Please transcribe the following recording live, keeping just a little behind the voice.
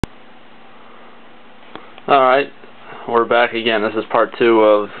Alright, we're back again. This is part 2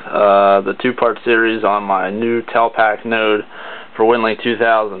 of the two-part series on my new Telpac node for Winlink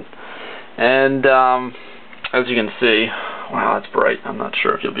 2000. And as you can see, wow, that's bright. I'm not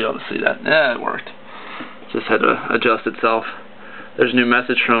sure if you'll be able to see that. Yeah, it worked. Just had to adjust itself. There's a new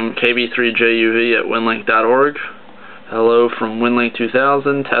message from KB3JUV at winlink.org. Hello from Winlink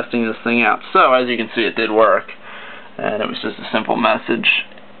 2000, testing this thing out. So, as you can see, it did work. And it was just a simple message.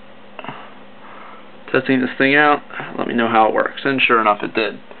 Testing this thing out, let me know how it works. And sure enough, it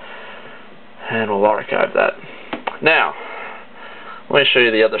did. And we'll archive that. Now, let me show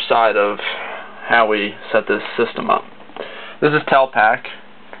you the other side of how we set this system up. This is Telpac.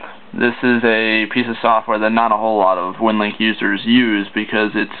 This is a piece of software that not a whole lot of Winlink users use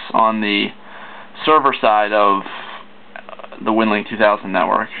because it's on the server side of the Winlink 2000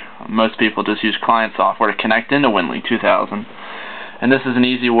 network. Most people just use client software to connect into Winlink 2000. And this is an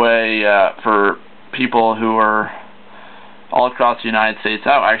easy way for people who are all across the United States,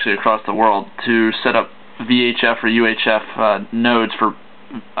 actually across the world, to set up VHF or UHF nodes for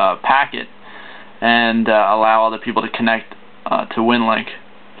packet and allow other people to connect to Winlink.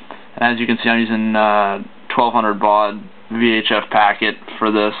 And as you can see, I'm using 1200 baud VHF packet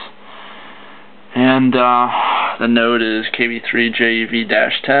for this. And the node is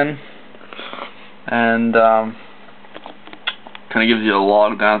KB3JUV-10, and kind of gives you a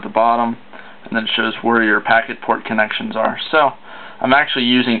log down at the bottom, and then it shows where your packet port connections are. So I'm actually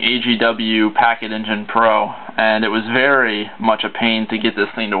using AGW Packet Engine Pro, and it was very much a pain to get this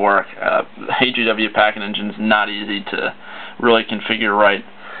thing to work. AGW Packet Engine is not easy to really configure right.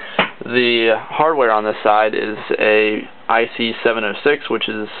 The hardware on this side is a IC706, which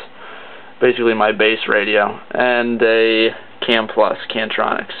is basically my base radio, and a Cam Plus,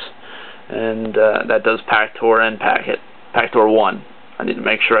 Cantronics, and that does Pactor and Packet. Pactor 1. I need to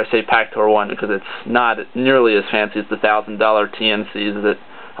make sure I say Pactor 1 because it's not nearly as fancy as the $1,000 TNCs that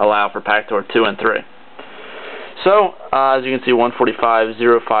allow for Pactor 2 and 3. So, as you can see,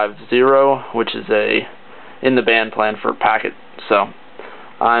 145.050, which is in the band plan for Packet. So,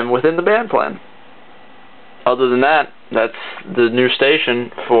 I'm within the band plan. Other than that, that's the new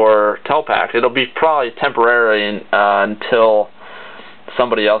station for Telpac. It'll be probably temporary until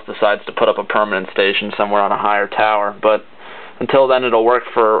somebody else decides to put up a permanent station somewhere on a higher tower. But until then, it'll work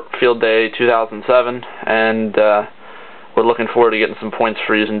for Field Day 2007, and we're looking forward to getting some points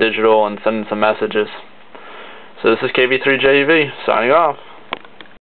for using digital and sending some messages. So this is KB3JUV, signing off.